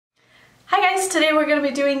guys, today we're going to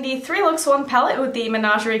be doing the 3 looks 1 palette with the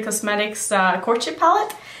Menagerie Cosmetics Courtship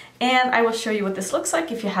palette. And I will show you what this looks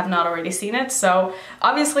like if you have not already seen it. So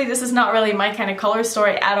obviously this is not really my kind of color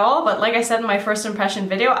story at all, but like I said in my first impression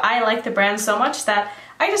video, I like the brand so much that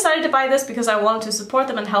I decided to buy this because I wanted to support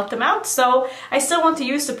them and help them out. So I still want to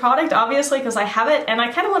use the product obviously because I have it, and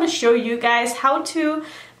I kind of want to show you guys how to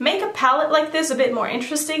make a palette like this a bit more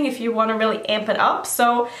interesting if you want to really amp it up.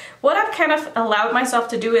 So what I've kind of allowed myself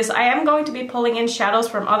to do is I am going to be pulling in shadows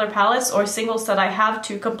from other palettes or singles that I have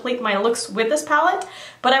to complete my looks with this palette,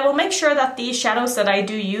 but I will make sure that these shadows that I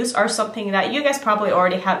do use are something that you guys probably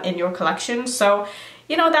already have in your collection. So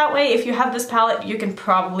you know, that way if you have this palette you can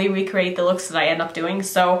probably recreate the looks that I end up doing.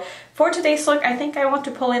 So for today's look I think I want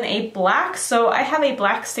to pull in a black. So I have a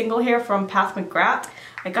black single here from Macgrath.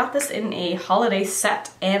 I got this in a holiday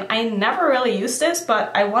set and I never really used this,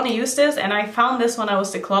 but I want to use this, and I found this when I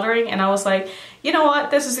was decluttering and I was like, you know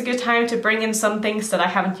what, this is a good time to bring in some things that I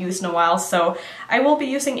haven't used in a while. So I will be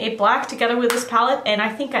using a black together with this palette, and I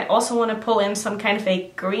think I also want to pull in some kind of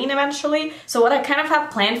a green eventually. So what I kind of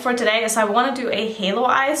have planned for today is I want to do a halo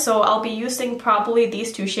eye, so I'll be using probably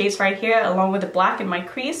these 2 shades right here along with the black in my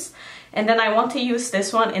crease. And then I want to use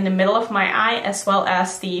this one in the middle of my eye, as well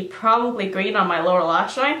as the probably green on my lower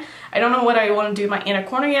lash line. I don't know what I want to do in my inner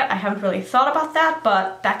corner yet. I haven't really thought about that,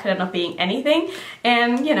 but that could end up being anything.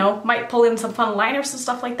 And, you know, might pull in some fun liners and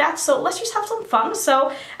stuff like that. So let's just have some fun.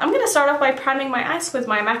 So I'm going to start off by priming my eyes with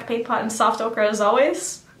my MAC Paint Pot in Soft Ochre as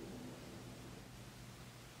always.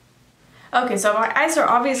 Okay, so my eyes are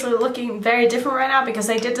obviously looking very different right now because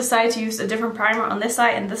I did decide to use a different primer on this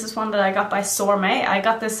eye, and this is one that I got by Sourmay. I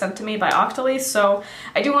got this sent to me by Octoly, so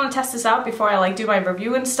I do want to test this out before I like do my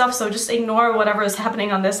review and stuff, so just ignore whatever is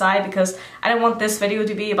happening on this eye because I don't want this video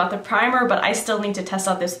to be about the primer, but I still need to test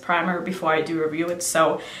out this primer before I do review it,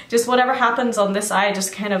 so just whatever happens on this eye,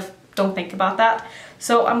 just kind of don't think about that.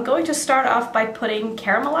 So I'm going to start off by putting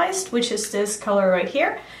Caramelized, which is this color right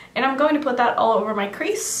here, and I'm going to put that all over my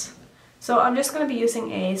crease. So I'm just going to be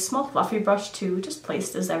using a small fluffy brush to just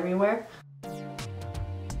place this everywhere.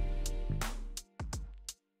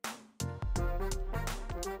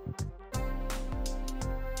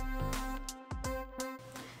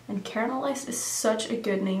 And Caramelized is such a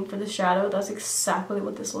good name for the shadow. That's exactly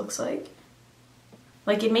what this looks like.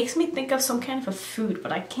 Like, it makes me think of some kind of a food,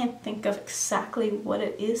 but I can't think of exactly what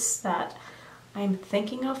it is that I'm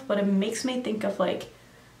thinking of, but it makes me think of like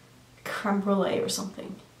creme brulee or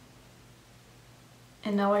something.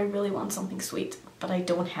 And now I really want something sweet, but I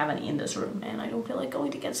don't have any in this room and I don't feel like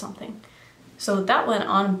going to get something. So that went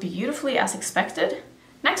on beautifully as expected.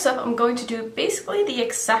 Next up, I'm going to do basically the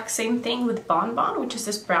exact same thing with Bon Bon, which is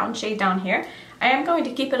this brown shade down here. I am going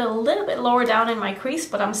to keep it a little bit lower down in my crease,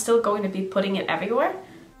 but I'm still going to be putting it everywhere.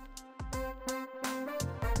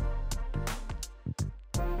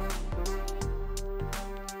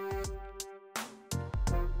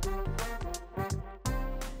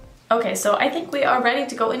 Okay, so I think we are ready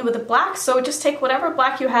to go in with the black, so just take whatever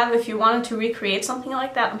black you have if you wanted to recreate something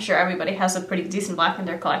like that. I'm sure everybody has a pretty decent black in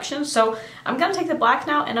their collection. So I'm going to take the black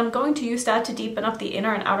now, and I'm going to use that to deepen up the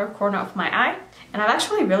inner and outer corner of my eye. And I've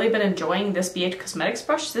actually really been enjoying this BH Cosmetics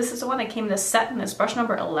brush. This is the one that came in this set, and it's brush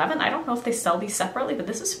number 11. I don't know if they sell these separately, but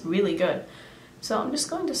this is really good. So I'm just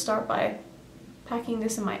going to start by packing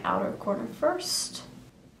this in my outer corner first.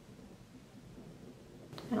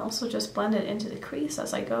 And also just blend it into the crease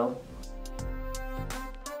as I go.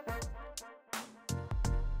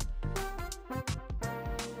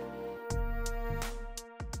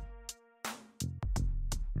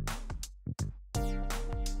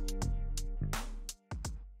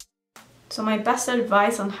 So my best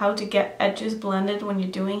advice on how to get edges blended when you're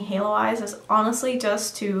doing halo eyes is honestly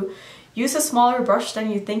just to use a smaller brush than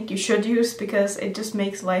you think you should use, because it just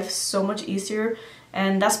makes life so much easier.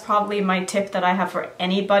 And that's probably my tip that I have for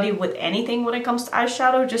anybody with anything when it comes to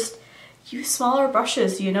eyeshadow. Just use smaller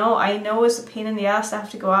brushes, you know? I know it's a pain in the ass to have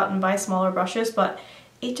to go out and buy smaller brushes, but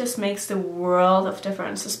it just makes the world of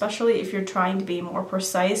difference, especially if you're trying to be more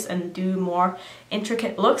precise and do more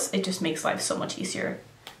intricate looks. It just makes life so much easier.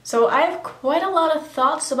 So I have quite a lot of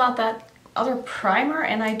thoughts about that other primer,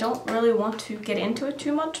 and I don't really want to get into it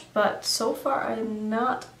too much, but so far I'm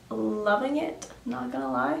not loving it, not gonna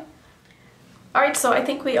lie. Alright, so I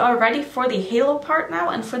think we are ready for the halo part now,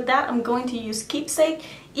 and for that I'm going to use Keepsake.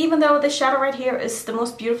 Even though the shadow right here is the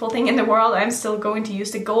most beautiful thing in the world, I'm still going to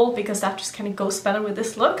use the gold because that just kind of goes better with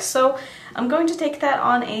this look. So I'm going to take that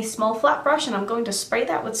on a small flat brush and I'm going to spray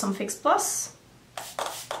that with some Fix Plus.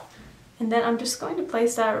 And then I'm just going to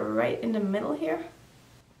place that right in the middle here.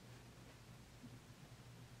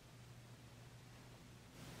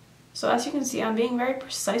 So as you can see, I'm being very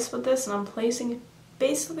precise with this, and I'm placing it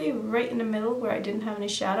basically right in the middle where I didn't have any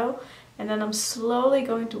shadow. And then I'm slowly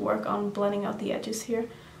going to work on blending out the edges here.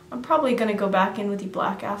 I'm probably going to go back in with the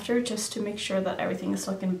black after just to make sure that everything is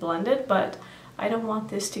looking blended, but I don't want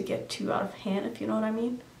this to get too out of hand, if you know what I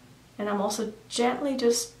mean. And I'm also gently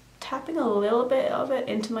just tapping a little bit of it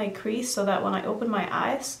into my crease so that when I open my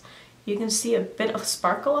eyes, you can see a bit of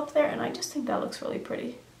sparkle up there, and I just think that looks really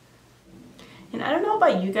pretty. And I don't know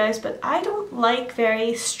about you guys, but I don't like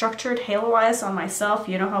very structured halo eyes on myself.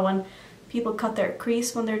 You know how when people cut their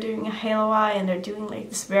crease when they're doing a halo eye and they're doing like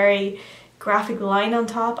this very graphic line on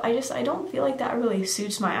top. I don't feel like that really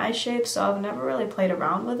suits my eye shape, so I've never really played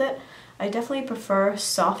around with it. I definitely prefer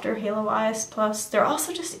softer halo eyes, plus they're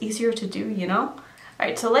also just easier to do, you know?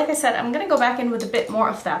 Alright, so like I said, I'm gonna go back in with a bit more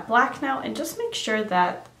of that black now and just make sure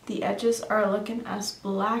that the edges are looking as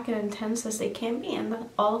black and intense as they can be and that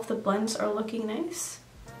all of the blends are looking nice.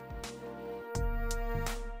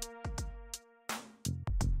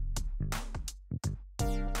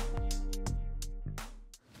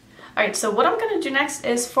 Alright, so what I'm going to do next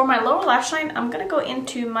is for my lower lash line, I'm going to go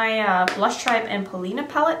into my Blush Tribe and Paulina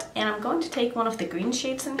palette, and I'm going to take one of the green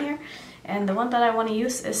shades in here. And the one that I want to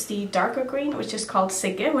use is the darker green, which is called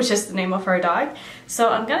Sigge, which is the name of her dog. So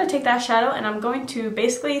I'm going to take that shadow and I'm going to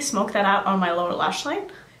basically smoke that out on my lower lash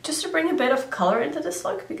line, just to bring a bit of color into this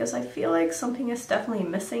look, because I feel like something is definitely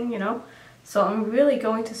missing, you know. So I'm really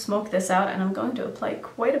going to smoke this out, and I'm going to apply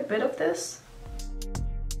quite a bit of this.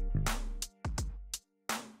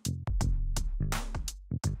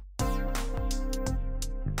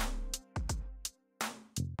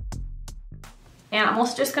 And I'm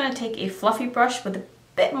also just going to take a fluffy brush with a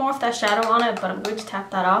bit more of that shadow on it, but I'm going to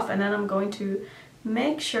tap that off, and then I'm going to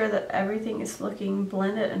make sure that everything is looking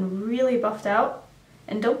blended and really buffed out.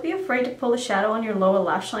 And don't be afraid to pull the shadow on your lower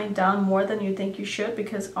lash line down more than you think you should,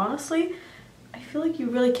 because honestly, I feel like you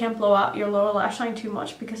really can't blow out your lower lash line too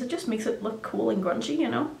much because it just makes it look cool and grungy, you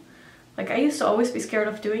know? Like, I used to always be scared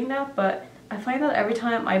of doing that, but I find that every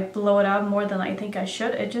time I blow it out more than I think I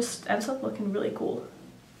should, it just ends up looking really cool.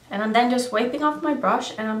 And I'm then just wiping off my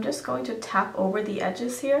brush, and I'm just going to tap over the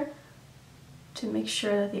edges here to make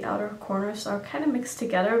sure that the outer corners are kind of mixed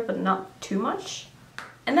together, but not too much.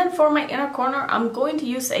 And then for my inner corner, I'm going to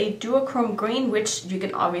use a duochrome green, which you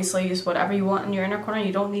can obviously use whatever you want in your inner corner.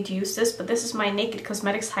 You don't need to use this, but this is my Naked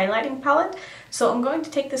Cosmetics highlighting palette. So I'm going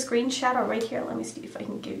to take this green shadow right here. Let me see if I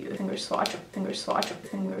can give you a finger swatch, finger swatch,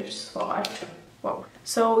 finger swatch. Whoa.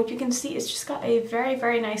 So you can see it's just got a very,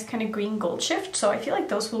 very nice kind of green gold shift. So I feel like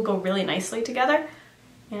those will go really nicely together.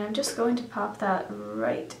 And I'm just going to pop that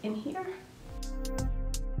right in here.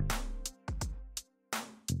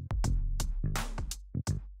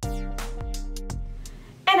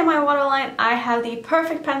 And in my waterline, I have the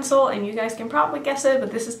perfect pencil, and you guys can probably guess it, but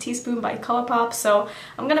this is Teaspoon by Colourpop. So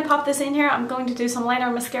I'm gonna pop this in here. I'm going to do some liner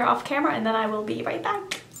and mascara off camera, and then I will be right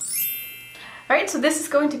back. Alright, so this is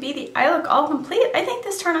going to be the eye look all complete. I think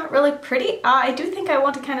this turned out really pretty. I do think I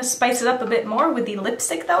want to kind of spice it up a bit more with the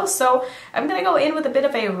lipstick though, so I'm going to go in with a bit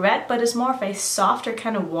of a red, but it's more of a softer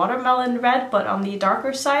kind of watermelon red, but on the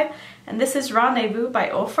darker side. And this is Rendezvous by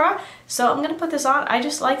Ofra. So I'm going to put this on. I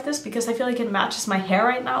just like this because I feel like it matches my hair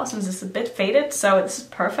right now since it's a bit faded, so this is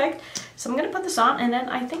perfect. So I'm going to put this on, and then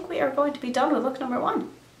I think we are going to be done with look number 1.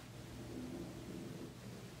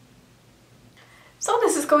 So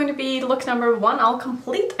this is going to be look number 1 all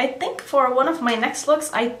complete. I think for one of my next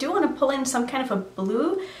looks, I do want to pull in some kind of a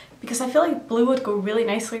blue, because I feel like blue would go really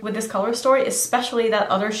nicely with this color story, especially that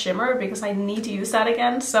other shimmer, because I need to use that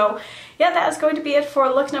again. So yeah, that is going to be it for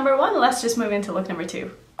look number 1. Let's just move into look number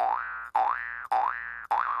 2.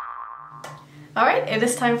 Alright, it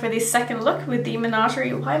is time for the second look with the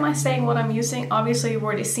Menagerie. Why am I saying what I'm using? Obviously you've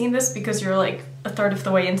already seen this because you're like a third of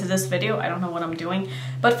the way into this video. I don't know what I'm doing.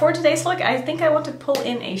 But for today's look, I think I want to pull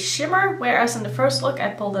in a shimmer, whereas in the first look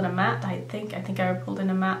I pulled in a matte. I think I pulled in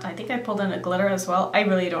a matte. I think I pulled in a glitter as well. I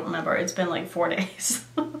really don't remember. It's been like 4 days.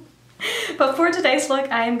 But for today's look,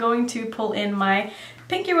 I am going to pull in my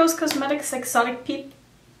Pinky Rose Cosmetics Exotic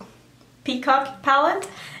Peacock palette.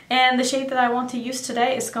 And the shade that I want to use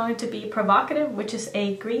today is going to be Provocative, which is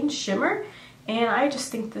a green shimmer. And I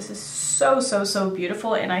just think this is so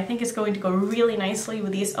beautiful, and I think it's going to go really nicely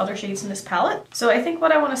with these other shades in this palette. So I think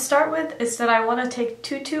what I want to start with is that I want to take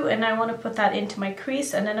Tutu and I want to put that into my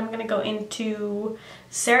crease, and then I'm going to go into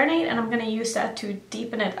Serenade and I'm going to use that to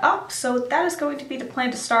deepen it up. So that is going to be the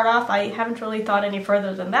plan to start off. I haven't really thought any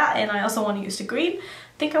further than that, and I also want to use the green.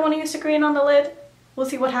 I think I want to use the green on the lid. We'll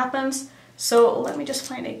see what happens. So let me just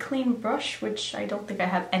find a clean brush, which I don't think I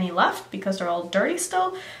have any left because they're all dirty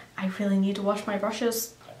still. I really need to wash my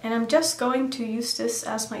brushes. And I'm just going to use this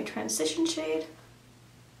as my transition shade.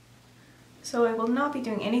 So I will not be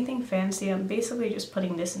doing anything fancy. I'm basically just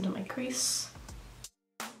putting this into my crease.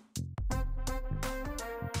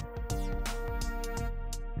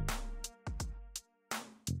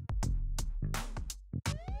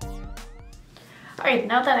 Alright,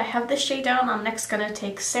 now that I have this shade down, I'm next gonna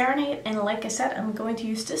take Serenade, and like I said, I'm going to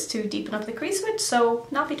use this to deepen up the crease with, so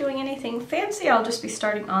not be doing anything fancy. I'll just be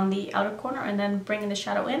starting on the outer corner and then bringing the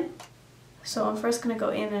shadow in. So I'm first gonna go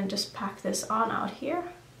in and just pack this on out here.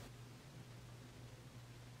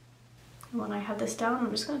 And when I have this down,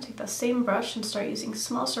 I'm just gonna take that same brush and start using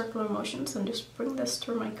small circular motions and just bring this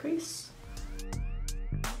through my crease.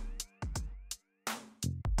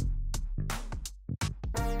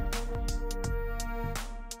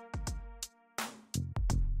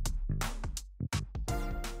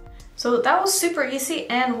 So that was super easy,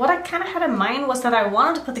 and what I kind of had in mind was that I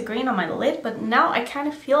wanted to put the green on my lid, but now I kind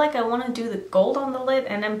of feel like I want to do the gold on the lid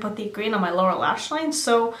and then put the green on my lower lash line.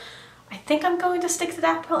 So I think I'm going to stick to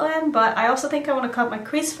that plan, but I also think I want to cut my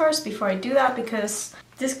crease first before I do that, because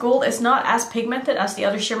this gold is not as pigmented as the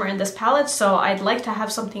other shimmer in this palette, so I'd like to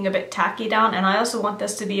have something a bit tacky down, and I also want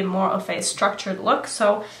this to be more of a structured look.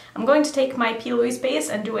 So I'm going to take my P. Louise base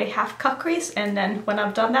and do a half cut crease, and then when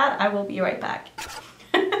I've done that, I will be right back.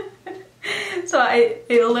 So it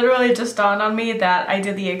literally just dawned on me that I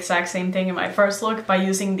did the exact same thing in my first look by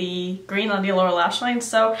using the green on the lower lash line,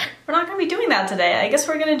 so we're not going to be doing that today. I guess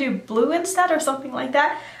we're going to do blue instead or something like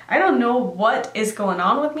that. I don't know what is going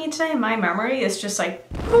on with me today. My memory is just like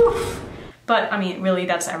poof. But I mean, really,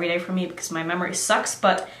 that's every day for me because my memory sucks,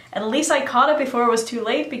 but at least I caught it before it was too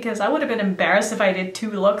late, because I would have been embarrassed if I did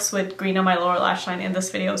 2 looks with green on my lower lash line in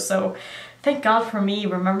this video. So thank God for me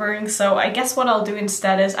remembering. So I guess what I'll do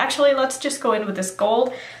instead is, actually, let's just go in with this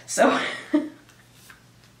gold. So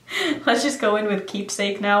let's just go in with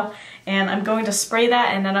Keepsake now. And I'm going to spray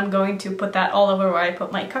that, and then I'm going to put that all over where I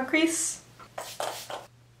put my cut crease.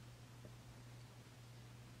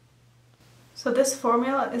 So this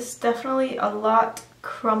formula is definitely a lot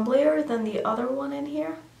crumblier than the other one in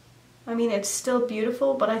here. I mean, it's still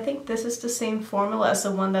beautiful, but I think this is the same formula as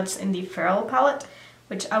the one that's in the Referral palette,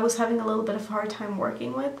 which I was having a little bit of a hard time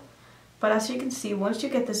working with. But as you can see, once you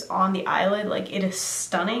get this on the eyelid, like, it is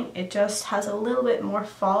stunning. It just has a little bit more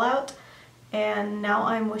fallout. And now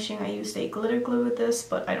I'm wishing I used a glitter glue with this,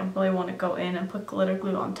 but I don't really want to go in and put glitter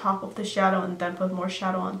glue on top of the shadow and then put more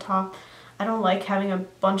shadow on top. I don't like having a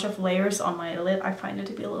bunch of layers on my lid. I find it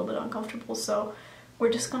to be a little bit uncomfortable, so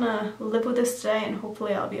we're just gonna live with this today, and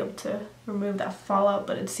hopefully I'll be able to remove that fallout,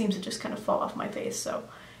 but it seems to just kind of fall off my face, so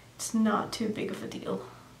it's not too big of a deal.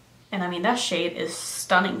 And I mean, that shade is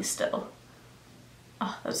stunning still.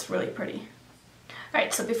 Oh, that's really pretty.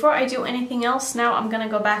 Alright, so before I do anything else, now I'm gonna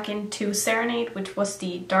go back into Serenade, which was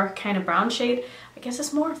the dark kind of brown shade. I guess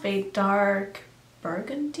it's more of a dark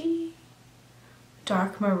burgundy?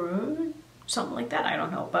 Dark maroon? Something like that, I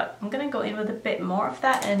don't know. But I'm gonna go in with a bit more of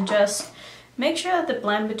that and just make sure that the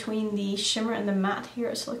blend between the shimmer and the matte here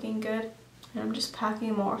is looking good. And I'm just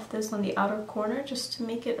packing more of this on the outer corner just to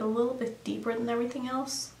make it a little bit deeper than everything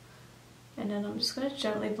else. And then I'm just going to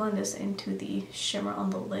gently blend this into the shimmer on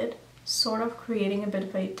the lid, sort of creating a bit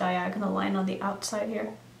of a diagonal line on the outside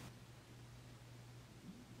here.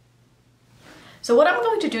 So what I'm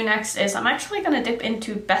going to do next is I'm actually going to dip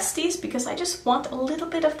into Besties, because I just want a little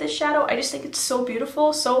bit of this shadow. I just think it's so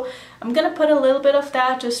beautiful. So I'm going to put a little bit of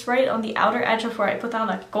that just right on the outer edge of where I put down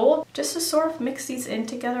that gold, just to sort of mix these in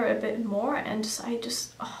together a bit more. And I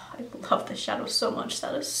love this shadow so much.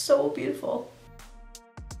 That is so beautiful.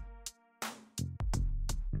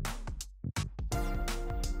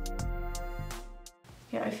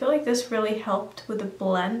 Yeah, I feel like this really helped with the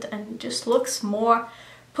blend and just looks more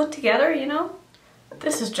put together, you know?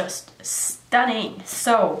 This is just stunning.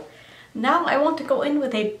 So now I want to go in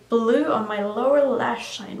with a blue on my lower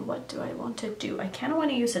lash line. What do I want to do? I kind of want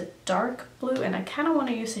to use a dark blue, and I kind of want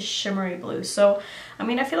to use a shimmery blue. So, I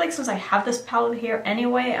mean, I feel like since I have this palette here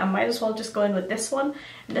anyway, I might as well just go in with this one.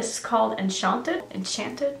 This is called Enchanted,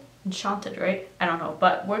 right? I don't know,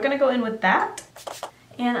 but we're gonna go in with that.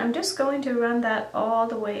 And I'm just going to run that all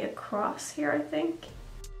the way across here, I think.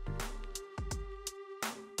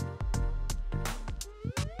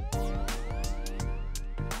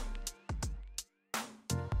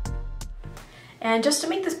 And just to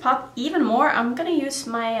make this pop even more, I'm gonna use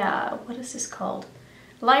my, what is this called?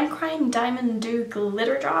 Lime Crime Diamond Dew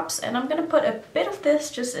Glitter Drops. And I'm gonna put a bit of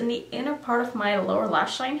this just in the inner part of my lower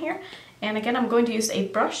lash line here. And again, I'm going to use a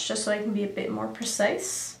brush just so I can be a bit more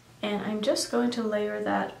precise. And I'm just going to layer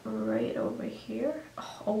that right over here.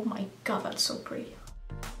 Oh my god, that's so pretty.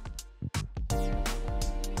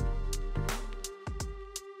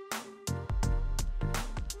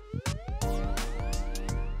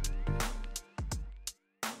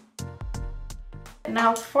 And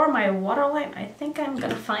now for my waterline, I think I'm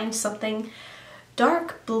gonna find something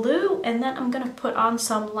dark blue, and then I'm gonna put on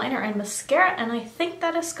some liner and mascara, and I think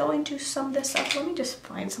that is going to sum this up. Let me just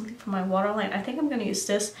find something for my waterline. I think I'm gonna use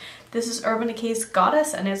this. This is Urban Decay's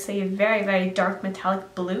Goddess, and it's a very, very dark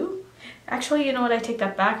metallic blue. Actually, you know what, I take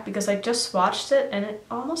that back because I just swatched it and it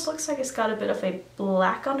almost looks like it's got a bit of a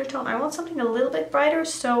black undertone. I want something a little bit brighter,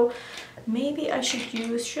 so maybe I should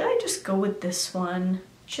I just go with this one?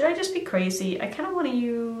 Should I just be crazy? I kind of want to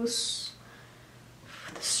use...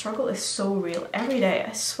 The struggle is so real every day.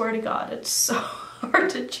 I swear to God, it's so hard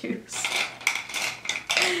to choose.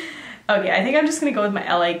 Okay, I think I'm just gonna go with my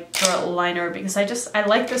LA Girl liner because I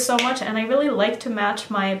like this so much, and I really like to match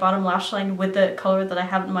my bottom lash line with the color that I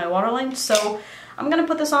have in my waterline. So I'm gonna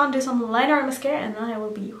put this on, do some liner and mascara, and then I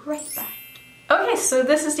will be right back. Okay, so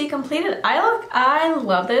this is the completed eye look. I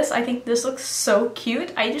love this. I think this looks so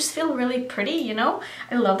cute. I just feel really pretty, you know?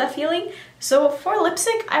 I love that feeling. So for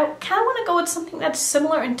lipstick, I kind of want to go with something that's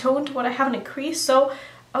similar in tone to what I have in a crease. So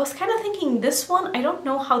I was kind of thinking this one. I don't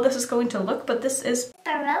know how this is going to look, but this is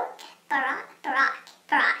Baroque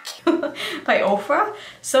by Ofra.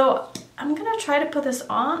 So I'm gonna try to put this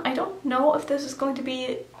on. I don't know if this is going to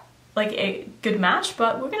be like a good match,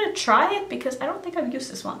 but we're gonna try it because I don't think I've used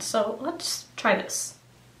this one. So let's try this.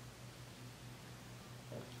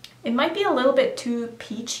 It might be a little bit too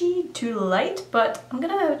peachy, too light, but I'm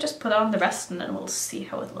gonna just put on the rest and then we'll see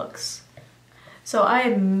how it looks. So I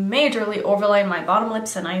majorly overlined my bottom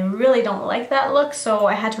lips and I really don't like that look, so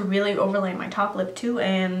I had to really overline my top lip too,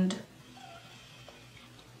 and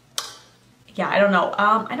yeah, I don't know.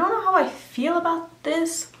 I don't know how I feel about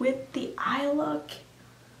this with the eye look.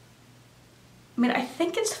 I mean, I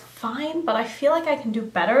think it's fine, but I feel like I can do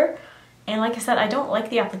better. And like I said, I don't like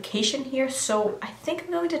the application here, so I think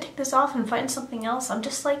I'm going to take this off and find something else. I'm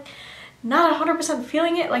just like not 100%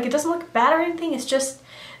 feeling it. Like, it doesn't look bad or anything, it's just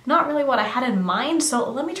not really what I had in mind. So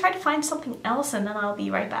let me try to find something else and then I'll be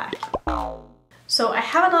right back. So I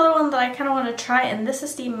have another one that I kind of want to try, and this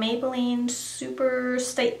is the Maybelline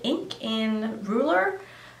Superstay Ink in Ruler.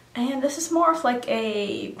 And this is more of like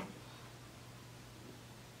a...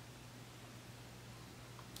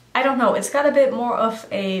 I don't know, it's got a bit more of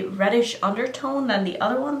a reddish undertone than the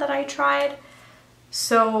other one that I tried.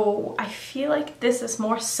 So I feel like this is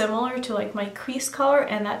more similar to like my crease color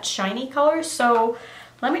and that shiny color. So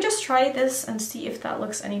let me just try this and see if that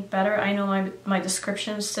looks any better. I know my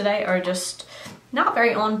descriptions today are just not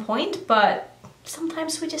very on point, but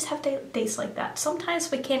sometimes we just have days like that.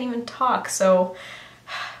 Sometimes we can't even talk, so...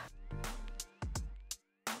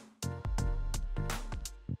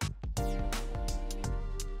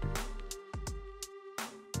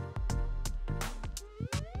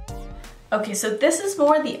 Okay, so this is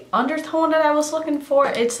more the undertone that I was looking for.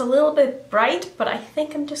 It's a little bit bright, but I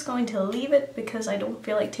think I'm just going to leave it because I don't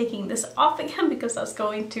feel like taking this off again because that's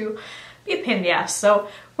going to be a pain in the ass. So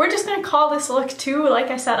we're just gonna call this look 2. Like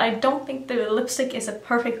I said, I don't think the lipstick is a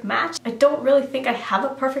perfect match. I don't really think I have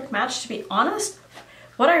a perfect match, to be honest.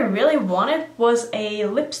 What I really wanted was a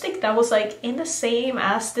lipstick that was like in the same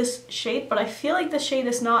as this shade, but I feel like the shade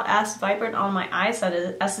is not as vibrant on my eyes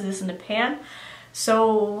as it is in the pan.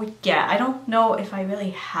 So yeah, I don't know if I really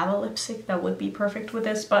have a lipstick that would be perfect with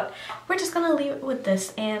this, but we're just gonna leave it with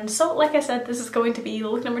this. And so like I said, this is going to be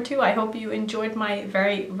look number 2. I hope you enjoyed my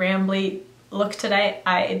very rambly look today.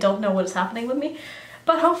 I don't know what is happening with me,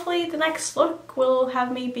 but hopefully the next look will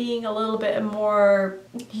have me being a little bit more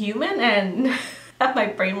human and have my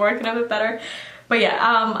brain working a bit better. But yeah,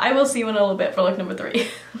 I will see you in a little bit for look number 3.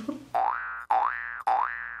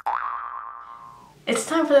 It's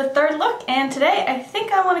time for the third look, and today I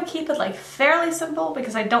think I want to keep it like fairly simple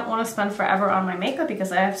because I don't want to spend forever on my makeup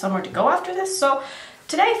because I have somewhere to go after this. So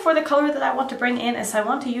today for the color that I want to bring in is I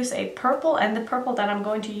want to use a purple, and the purple that I'm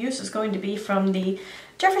going to use is going to be from the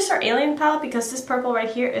Jeffree Star Alien palette because this purple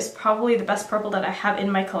right here is probably the best purple that I have in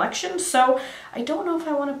my collection. So I don't know if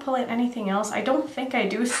I want to pull in anything else. I don't think I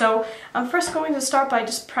do. So I'm first going to start by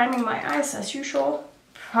just priming my eyes as usual.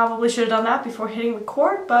 Probably should have done that before hitting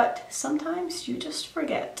record, but sometimes you just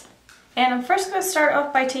forget. And I'm first going to start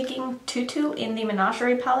off by taking Tutu in the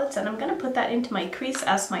Menagerie palettes, and I'm going to put that into my crease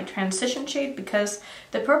as my transition shade because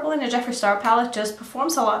the purple in the Jeffree Star palette just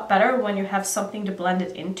performs a lot better when you have something to blend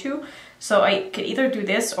it into. So I could either do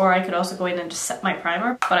this or I could also go in and just set my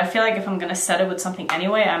primer, but I feel like if I'm going to set it with something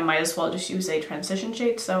anyway, I might as well just use a transition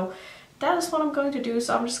shade. So that is what I'm going to do.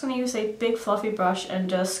 So I'm just going to use a big fluffy brush and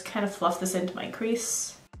just kind of fluff this into my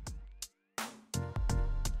crease.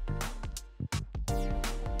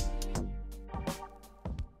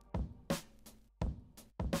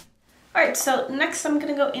 Alright, so next I'm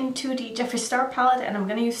going to go into the Jeffree Star palette and I'm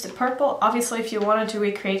going to use the purple. Obviously if you wanted to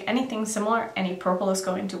recreate anything similar, any purple is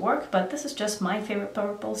going to work, but this is just my favorite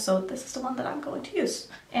purple, so this is the one that I'm going to use.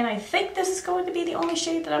 And I think this is going to be the only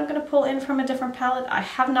shade that I'm going to pull in from a different palette. I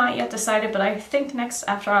have not yet decided, but I think next,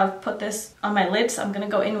 after I've put this on my lids, I'm going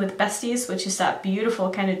to go in with Besties, which is that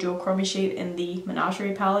beautiful kind of duochrome shade in the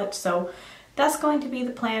Menagerie palette. So that's going to be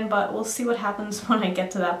the plan, but we'll see what happens when I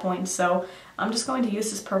get to that point. So I'm just going to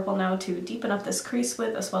use this purple now to deepen up this crease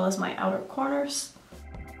with, as well as my outer corners.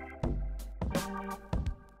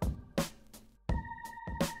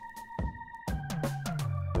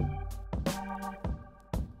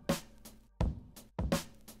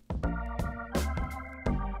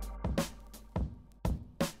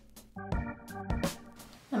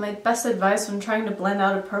 And my best advice when trying to blend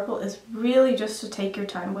out a purple is really just to take your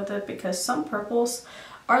time with it, because some purples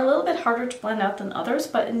are a little bit harder to blend out than others,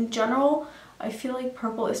 but in general I feel like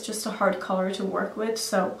purple is just a hard color to work with,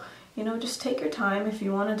 so you know, just take your time if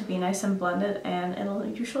you want it to be nice and blended, and it'll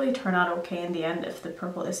usually turn out okay in the end if the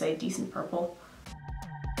purple is a decent purple.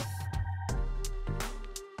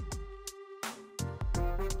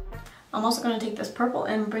 I'm also going to take this purple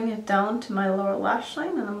and bring it down to my lower lash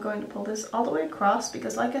line, and I'm going to pull this all the way across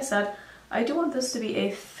because, like I said, I do want this to be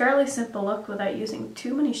a fairly simple look without using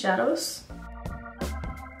too many shadows.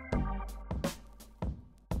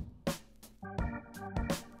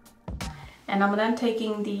 And I'm then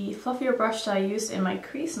taking the fluffier brush that I used in my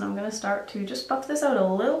crease, and I'm going to start to just buff this out a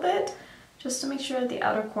little bit just to make sure that the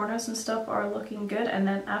outer corners and stuff are looking good. And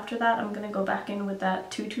then after that I'm going to go back in with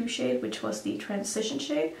that 2-2 shade, which was the transition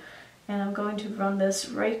shade, and I'm going to run this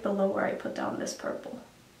right below where I put down this purple.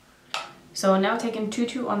 So now taking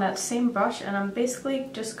 2-2 on that same brush, and I'm basically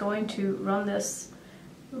just going to run this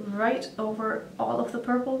right over all of the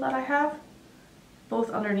purple that I have, both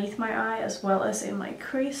underneath my eye as well as in my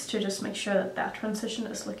crease, to just make sure that that transition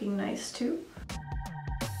is looking nice too.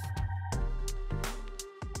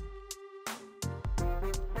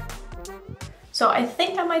 So I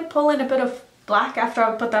think I might pull in a bit of black after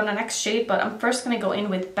I put down the next shade, but I'm first going to go in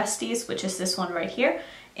with Besties, which is this one right here,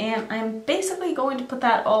 and I'm basically going to put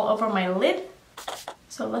that all over my lid.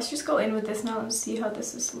 So let's just go in with this now and see how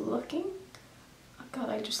this is looking. God,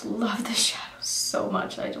 I just love the shadows so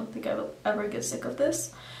much. I don't think I will ever get sick of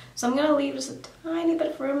this. So I'm going to leave just a tiny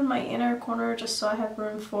bit of room in my inner corner just so I have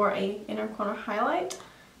room for a inner corner highlight.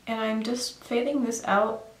 And I'm just fading this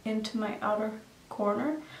out into my outer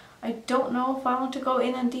corner. I don't know if I want to go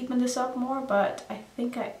in and deepen this up more, but I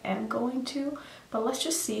think I am going to. But let's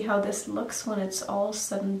just see how this looks when it's all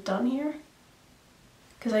said and done here.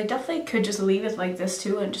 Because I definitely could just leave it like this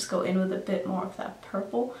too and just go in with a bit more of that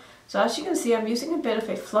purple. So as you can see, I'm using a bit of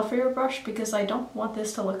a fluffier brush because I don't want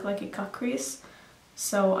this to look like a cut crease.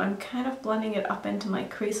 So I'm kind of blending it up into my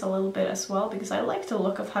crease a little bit as well, because I like the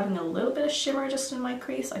look of having a little bit of shimmer just in my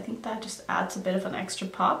crease. I think that just adds a bit of an extra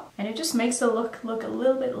pop, and it just makes the look a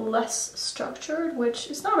little bit less structured, which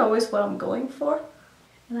is not always what I'm going for.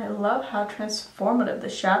 And I love how transformative the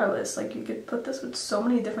shadow is. Like, you could put this with so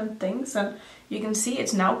many different things, and you can see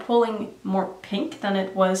it's now pulling more pink than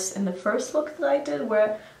it was in the first look that I did,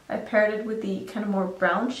 where I paired it with the kind of more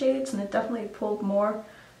brown shades, and it definitely pulled more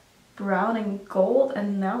brown and gold,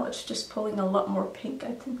 and now it's just pulling a lot more pink.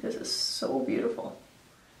 I think this is so beautiful.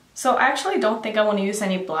 So I actually don't think I want to use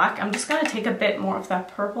any black. I'm just going to take a bit more of that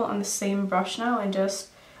purple on the same brush now and just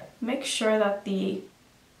make sure that the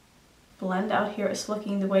blend out here is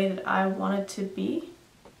looking the way that I want it to be.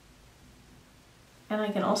 And I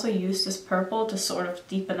can also use this purple to sort of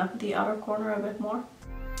deepen up the outer corner a bit more.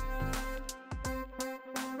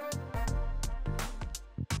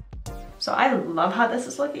 So I love how this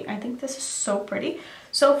is looking. I think this is so pretty.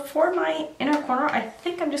 So for my inner corner, I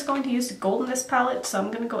think I'm just going to use the gold in this palette. So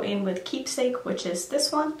I'm going to go in with Keepsake, which is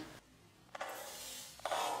this one.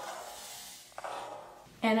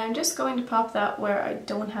 And I'm just going to pop that where I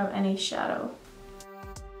don't have any shadow.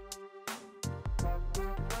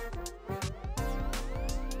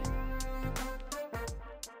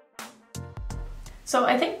 So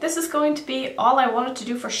I think this is going to be all I wanted to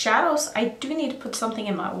do for shadows. I do need to put something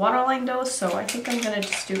in my waterline though, so I think I'm going to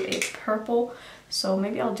just do a purple. So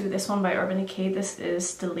maybe I'll do this one by Urban Decay. This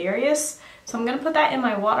is Delirious. So I'm going to put that in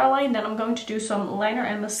my waterline, then I'm going to do some liner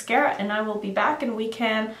and mascara, and I will be back and we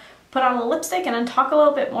can put on a lipstick and then talk a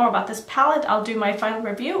little bit more about this palette. I'll do my final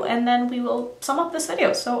review and then we will sum up this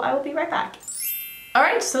video. So I will be right back.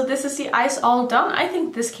 Alright, so this is the eyes all done. I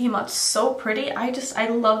think this came out so pretty. I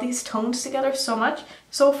love these tones together so much.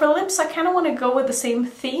 So for lips, I kind of want to go with the same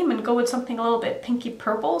theme and go with something a little bit pinky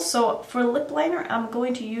purple. So for lip liner, I'm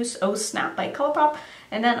going to use Oh Snap by Colourpop.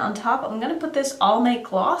 And then on top, I'm going to put this All Night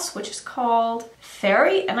Gloss, which is called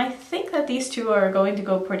Fairy. And I think that these two are going to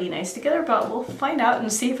go pretty nice together, but we'll find out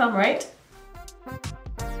and see if I'm right.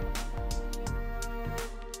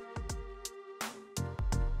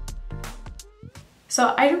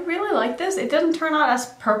 So I really like this. It didn't turn out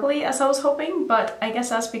as purpley as I was hoping, but I guess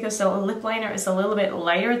that's because the lip liner is a little bit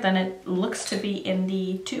lighter than it looks to be in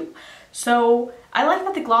the tube. So I like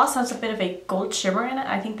that the gloss has a bit of a gold shimmer in it.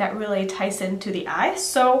 I think that really ties into the eye.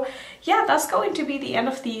 So yeah, that's going to be the end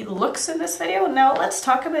of the looks in this video. Now let's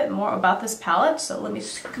talk a bit more about this palette. So let me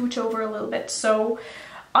scooch over a little bit. So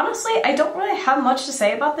honestly, I don't really have much to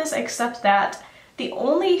say about this except that the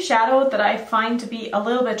only shadow that I find to be a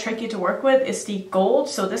little bit tricky to work with is the gold,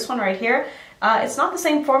 so this one right here. It's not the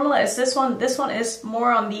same formula as this one. This one is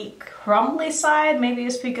more on the crumbly side, maybe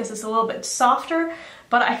it's because it's a little bit softer,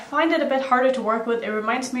 but I find it a bit harder to work with. It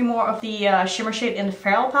reminds me more of the shimmer shade in the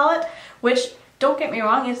Referral palette, which, don't get me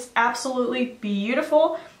wrong, it's absolutely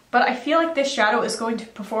beautiful. But I feel like this shadow is going to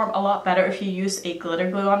perform a lot better if you use a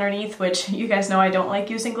glitter glue underneath, which you guys know I don't like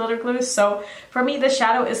using glitter glue. So for me, this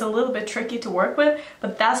shadow is a little bit tricky to work with,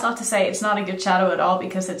 but that's not to say it's not a good shadow at all,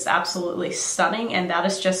 because it's absolutely stunning, and that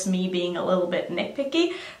is just me being a little bit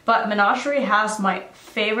nitpicky. But Menagerie has my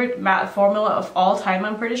favorite matte formula of all time,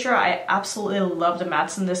 I'm pretty sure. I absolutely love the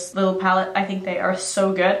mattes in this little palette. I think they are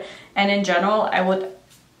so good, and in general, I would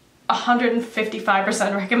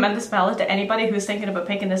 155% recommend this palette to anybody who's thinking about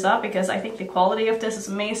picking this up, because I think the quality of this is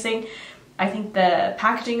amazing. I think the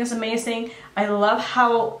packaging is amazing. I love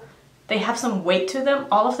how they have some weight to them.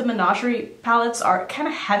 All of the Menagerie palettes are kind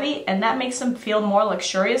of heavy, and that makes them feel more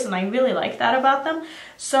luxurious, and I really like that about them.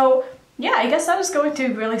 So yeah, I guess that is going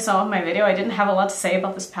to really sum up my video. I didn't have a lot to say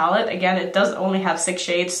about this palette. Again, it does only have 6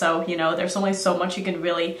 shades, so you know, there's only so much you can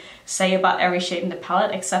really say about every shade in the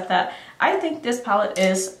palette, except that I think this palette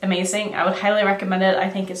is amazing. I would highly recommend it.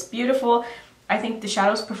 I think it's beautiful. I think the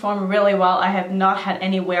shadows perform really well. I have not had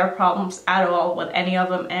any wear problems at all with any of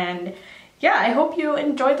them, and yeah, I hope you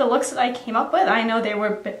enjoyed the looks that I came up with. I know they were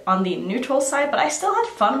a bit on the neutral side, but I still had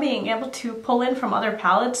fun being able to pull in from other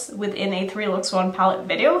palettes within a 3 looks 1 palette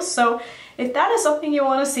video. So if that is something you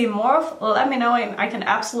want to see more of, let me know, and I can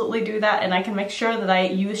absolutely do that, and I can make sure that I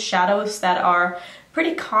use shadows that are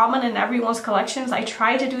pretty common in everyone's collections. I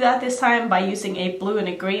tried to do that this time by using a blue and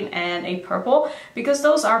a green and a purple, because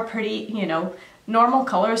those are pretty, you know, normal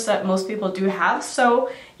colors that most people do have.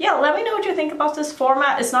 So yeah, let me know what you think about this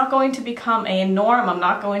format. It's not going to become a norm. I'm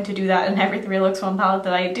not going to do that in every 3 looks 1 palette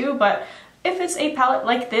that I do, but if it's a palette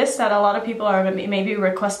like this that a lot of people are maybe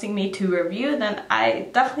requesting me to review, then I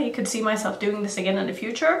definitely could see myself doing this again in the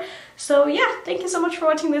future. So yeah, thank you so much for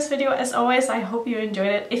watching this video. As always, I hope you enjoyed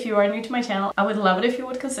it. If you are new to my channel, I would love it if you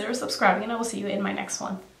would consider subscribing, and I will see you in my next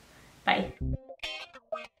one. Bye!